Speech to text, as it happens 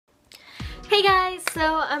Hey guys,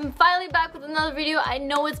 so I'm finally back with another video. I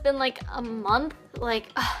know it's been like a month, I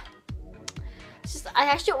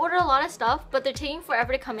actually ordered a lot of stuff, but they're taking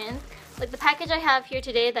forever to come in. Like the package I have here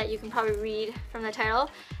today that you can probably read from the title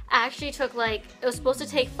actually took it was supposed to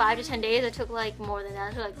take 5 to 10 days. It took like more than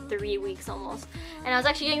that. It took like 3 weeks almost. And I was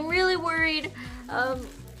actually getting really worried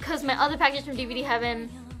because my other package from DVD Heaven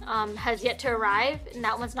has yet to arrive, and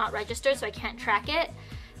that one's not registered, so I can't track it.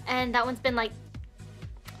 And that one's been like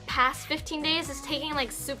past 15 days. It's taking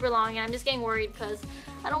like super long, and I'm just getting worried because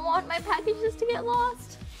I don't want my packages to get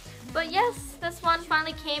lost. But yes, this one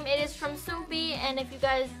finally came. It is from Soompi, and if you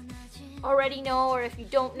guys already know, or if you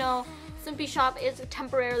don't know, Soompi Shop is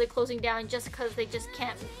temporarily closing down just because they just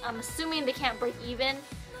can't, I'm assuming they can't break even.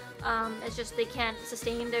 It's just they can't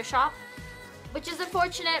sustain their shop, which is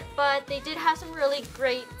unfortunate, but they did have some really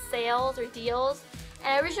great sales or deals.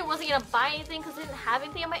 And I originally wasn't going to buy anything because I didn't have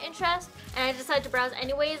anything of my interest, and I decided to browse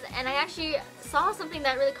anyways, and I actually saw something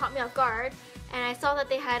that really caught me off guard, and I saw that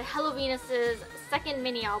they had hellovinos's second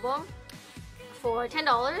mini album for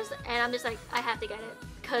 $10, and I'm just like, I have to get it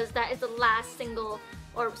because that is the last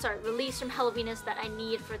release from Hellovinos that I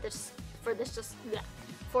need for their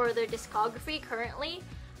discography currently.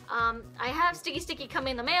 I have Sticky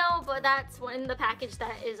coming in the mail, but that's in the package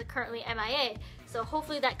that is currently MIA. So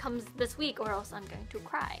hopefully that comes this week, or else I'm going to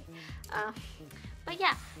cry. But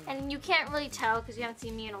yeah, and you can't really tell because you haven't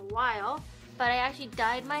seen me in a while, but I actually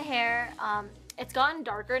dyed my hair. It's gotten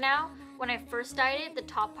darker now. When I first dyed it, the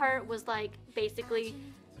top part was like basically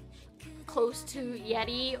close to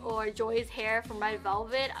Yeti or Joy's hair from Red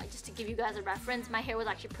Velvet. Just to give you guys a reference, my hair was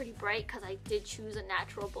actually pretty bright because I did choose a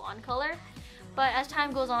natural blonde color. But as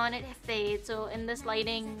time goes on, it fades. So in this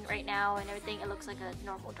lighting right now and everything, it looks like a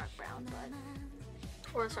normal dark brown,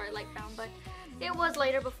 light brown, but it was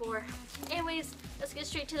lighter before. Anyways, let's get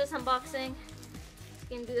straight to this unboxing. I'm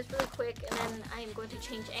gonna do this really quick, and then I am going to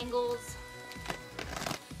change angles.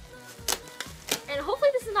 And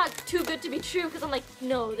hopefully this is not too good to be true, because I'm like,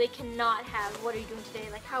 no, they cannot have What Are You Doing Today?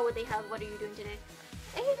 Like, how would they have What Are You Doing Today?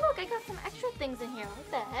 Hey, look, I got some extra things in here.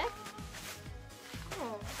 What the heck?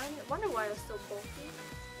 Oh, I wonder why it was so bulky.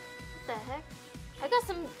 What the heck? I got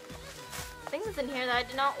some things in here that I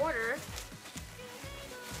did not order.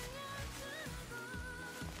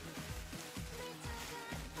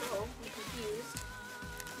 Oh, I'm confused.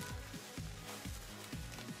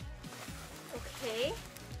 Okay.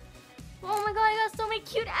 Oh my god, I got so many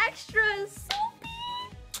cute extras! Soompi!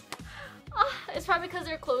 It's probably because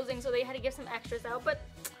they're closing, so they had to give some extras out, but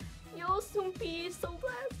yo, Soompi, so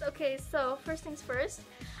blessed. Okay, so first things first,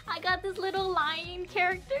 I got this little lion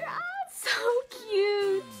character. So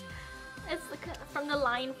cute! It's from the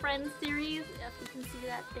Lion Friends series, if you can see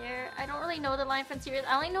that there. I don't really know the Lion Friends series.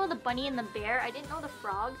 I only know the bunny and the bear. I didn't know the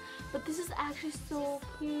frog, but this is actually so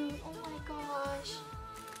cute. Oh my gosh.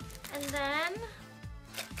 And then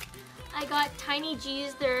I got Tiny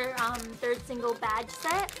G's, their third single badge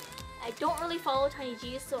set. I don't really follow Tiny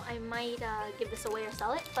G's, so I might give this away or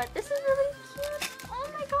sell it, but this is really cute. Oh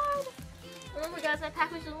my god. Remember guys, my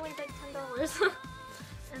package was only like $10.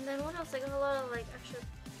 And then what else? I got a lot of like extra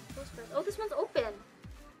postcards. Oh, this one's open.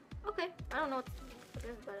 Okay, I don't know what it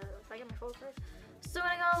is, but if I get my postcards. So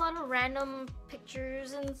I got a lot of random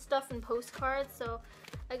pictures and stuff and postcards. So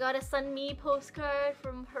I got a Sun Me postcard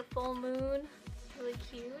from her full moon. Really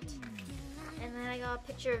cute. And then I got a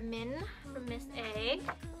picture of Min from Miss A.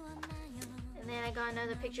 And then I got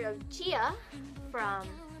another picture of Chia from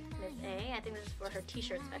Miss A. I think this is for her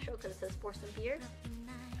t-shirt special because it says for some beer.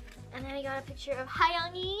 And then I got a picture of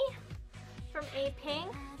Hayoungi from A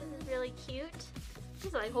Pink. This is really cute.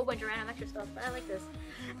 There's like a whole bunch of random extra stuff, but I like this.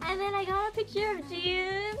 And then I got a picture of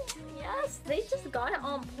Jin. Yes, they just got it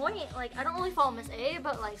on point. Like, I don't really follow Miss A,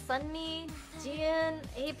 but like Sunmi, Jin,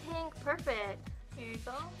 A Pink, perfect. Here you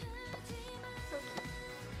go. So cute.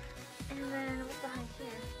 And then what's behind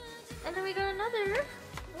here? And then we got another,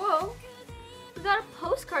 whoa, we got a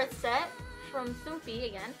postcard set from Soompi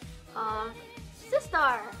again of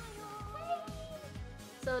Sistar.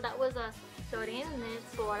 So that was a Sorin, and then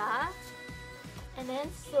Bora, and then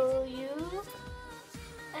Soyu,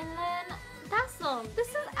 and then Dasom. This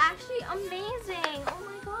is actually amazing. Oh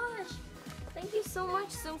my gosh. Thank you so much,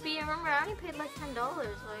 Soompi. Remember, I only paid like $10.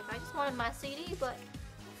 Like, I just wanted my CD, but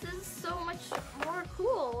this is so much more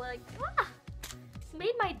cool. Like, it's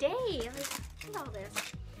made my day. Like, look at all this.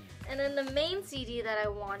 And then the main CD that I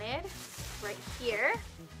wanted, right here.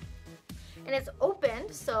 And it's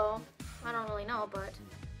opened, so I don't really know, but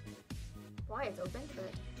why it's open,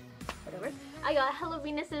 but whatever. I got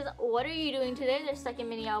hellovinos's What Are You Doing Today, their second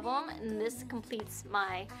mini album, and this completes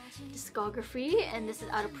my discography, and this is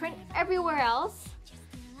out of print everywhere else.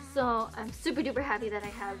 So I'm super duper happy that I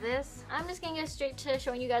have this. I'm just gonna get straight to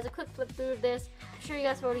showing you guys a quick flip through of this. I'm sure you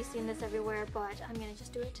guys have already seen this everywhere, but I'm gonna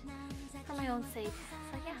just do it for my own sake.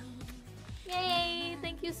 So yeah. Yay!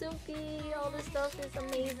 Thank you, Soompi. All this stuff is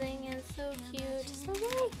amazing and so cute. So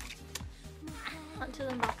yay! On to the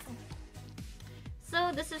unboxing.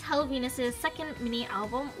 So this is 헬로비너스's second mini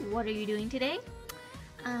album, What Are You Doing Today?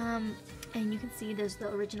 And you can see there's the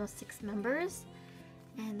original 6 members.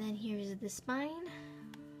 And then here's the spine.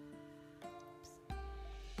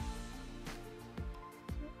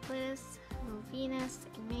 This 헬로비너스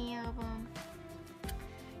second mini album.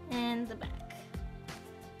 And the back.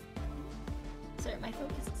 Sorry, my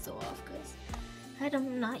focus is so off because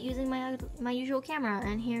I'm not using my usual camera.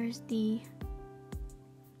 And here's the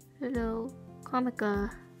little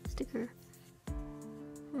Comica sticker.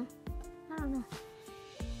 I don't know.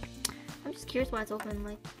 I'm just curious why it's open.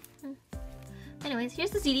 Like, anyways,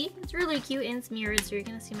 here's the CD. It's really cute and it's mirrored, so you're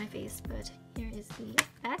gonna see my face. But here is the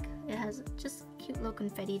back. It has just cute little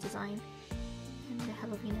confetti design and the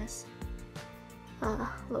헬로비너스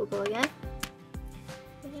logo again.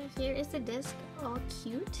 And here is the disc, all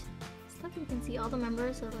cute. Stuff you can see all the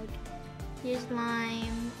members. So like, here's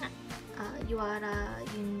Lime, Yuara,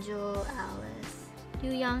 Yunjo, Alice,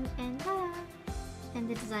 Young, and Laya. And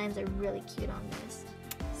the designs are really cute on this.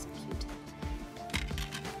 So cute.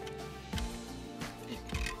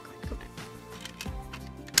 Go back.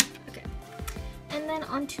 Okay. And then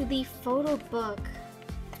onto the photo book.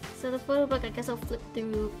 So the photo book, I guess I'll flip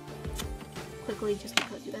through quickly just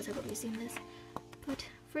because you guys have already seen this. But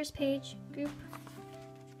first page, group.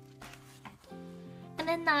 And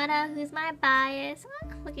then Nara, who's my bias.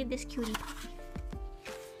 Look at this cutie pie.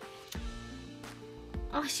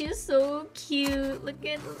 Oh, she's so cute. Look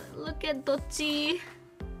at Dochi.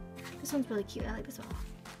 This one's really cute. I like this one.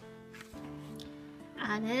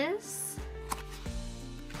 Alice.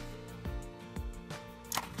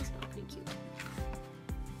 This one's pretty cute.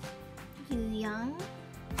 Young.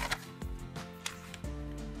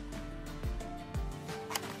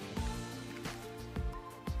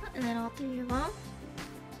 And then all 3 of them.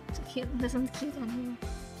 So cute. This one's cute on here.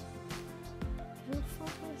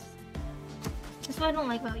 Focus. That's what I don't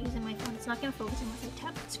like about using my phone. It's not gonna focus unless I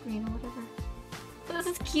tap the screen or whatever. But this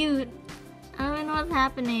is cute. I don't know what's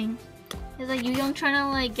happening. Is like Young trying to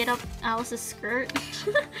like get up Alice's skirt?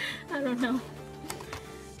 I don't know.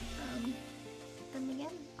 Then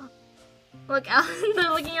again. Oh. Look, Alice,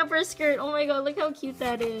 they're looking up her skirt. Oh my god, look how cute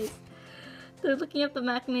that is. They're looking up the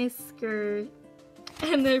Maknae's skirt.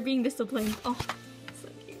 And they're being disciplined. Oh, so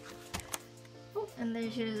cute. Oh, and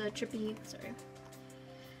there's a trippy, sorry.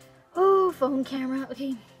 Oh, phone camera.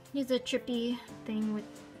 Okay, here's a trippy thing with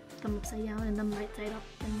thumb upside down and thumb right side up.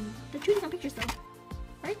 And they're shooting on pictures though.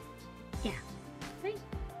 Right? Yeah. Right?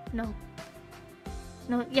 No.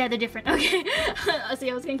 No, yeah, they're different. Okay. See,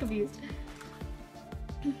 I was getting confused.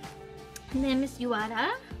 And then Miss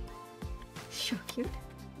Yuara. So cute.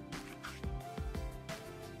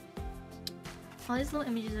 All these little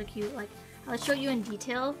images are cute. Like, I'll show you in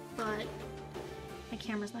detail, but my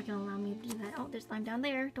camera's not gonna allow me to do that. Oh, there's Lime down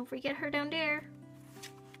there. Don't forget her down there.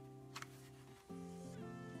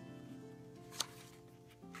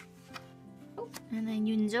 Oh, and then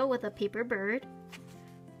Yunjo with a paper bird.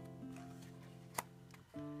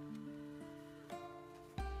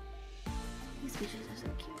 These pictures are so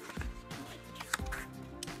cute.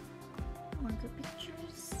 More good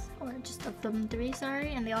pictures. Or just of them 3,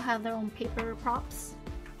 sorry. And they all have their own paper props.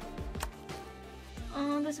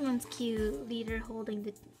 Oh, this one's cute. Leader holding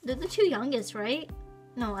the 2 youngest, right?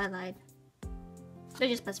 No, I lied. They're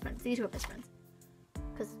just best friends. These 2 are best friends.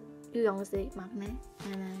 Because Young was the maknae,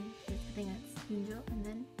 and then I think that's Yunjo, and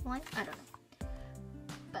then Lime. I don't know.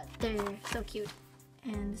 But they're so cute.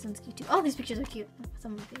 And this one's cute too. Oh, these pictures are cute.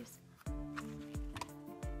 Some of my faves.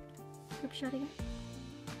 Group shot again.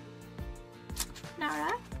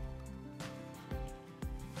 Nara.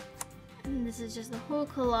 And this is just a whole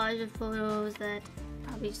collage of photos that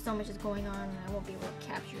probably so much is going on and I won't be able to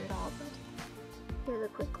capture it all, but here's a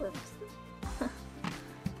quick glimpse.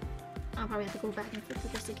 I'll probably have to go back and flip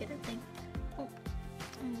it just to get everything. Oh,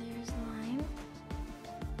 and there's Lime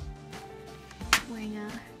wearing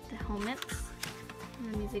the helmet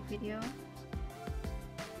in the music video.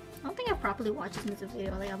 I don't think I've properly watched this music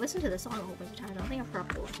video. Like, I've listened to the song a whole bunch of times. I don't think I've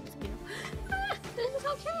properly watched the music video. Ah, this is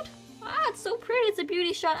so cute! Ah, it's so pretty. It's a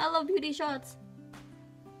beauty shot. I love beauty shots.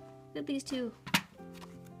 Look at these 2.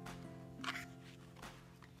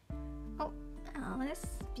 Oh, Alice,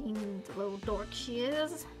 being the little dork she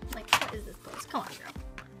is. Like, what is this pose? Come on, girl.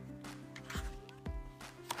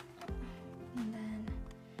 And then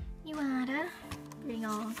Yuara, being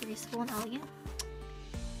all graceful and elegant.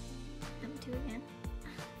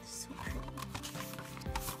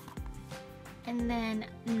 And then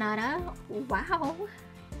Nara. Wow.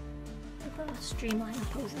 Look at the streamlined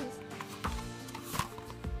poses.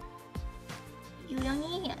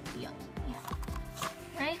 Yuyoungi.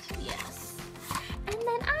 Right? Yes. And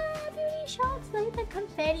then beauty shots like the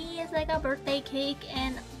confetti is like a birthday cake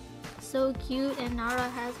and so cute, and Nara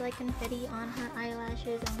has like confetti on her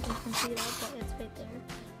eyelashes. I don't think you can see that, but it's right there.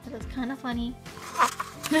 So that's kind of funny.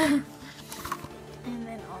 And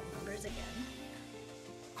then all numbers again.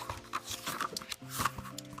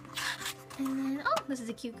 And then this is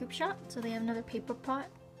a cute group shot. So they have another paper pot.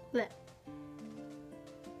 Blech.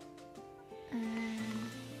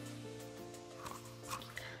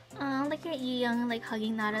 Look at Yuyoung like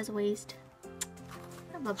hugging Nara's waist.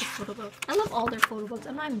 I love this photo book. I love all their photo books.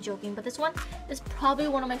 I'm not even joking, but this one is probably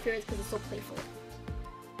one of my favorites because it's so playful.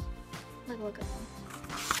 Look at them.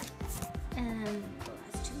 And the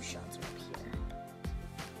last two shots are up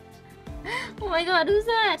here. Oh my god, who's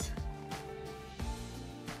that?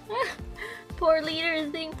 Poor leader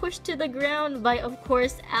is being pushed to the ground by, of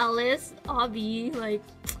course, Alice. Obby, like,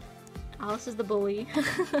 Alice is the bully.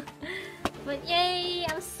 But yay,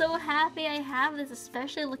 I'm so happy I have this,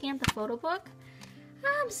 especially looking at the photo book.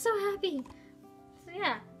 I'm so happy. So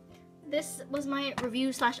yeah, this was my review /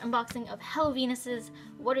 unboxing of 헬로비너스's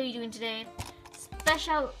What Are You Doing Today?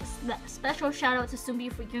 Special shout out to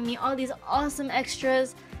Soompi for giving me all these awesome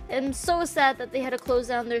extras. I'm so sad that they had to close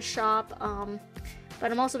down their shop,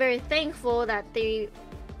 but I'm also very thankful that they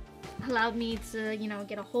allowed me to, you know,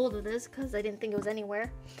 get a hold of this because I didn't think it was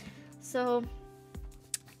anywhere. So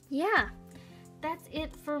yeah, that's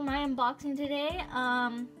it for my unboxing today.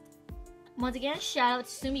 Once again, shout out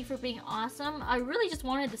to Soompi for being awesome. I really just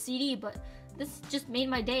wanted the CD, but this just made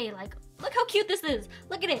my day. Like, look how cute this is.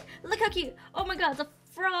 Look at it. Look how cute. Oh my god, it's a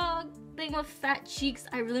frog thing with fat cheeks.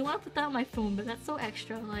 I really want to put that on my phone, but that's so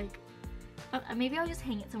extra. Like, maybe I'll just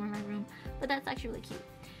hang it somewhere in my room. But that's actually really cute.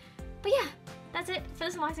 But yeah, that's it for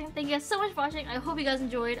this unboxing. Thank you guys so much for watching. I hope you guys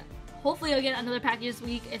enjoyed. Hopefully I'll get another package this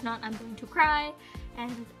week. If not, I'm going to cry.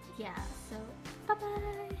 And yeah, so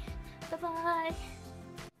bye-bye. Bye-bye.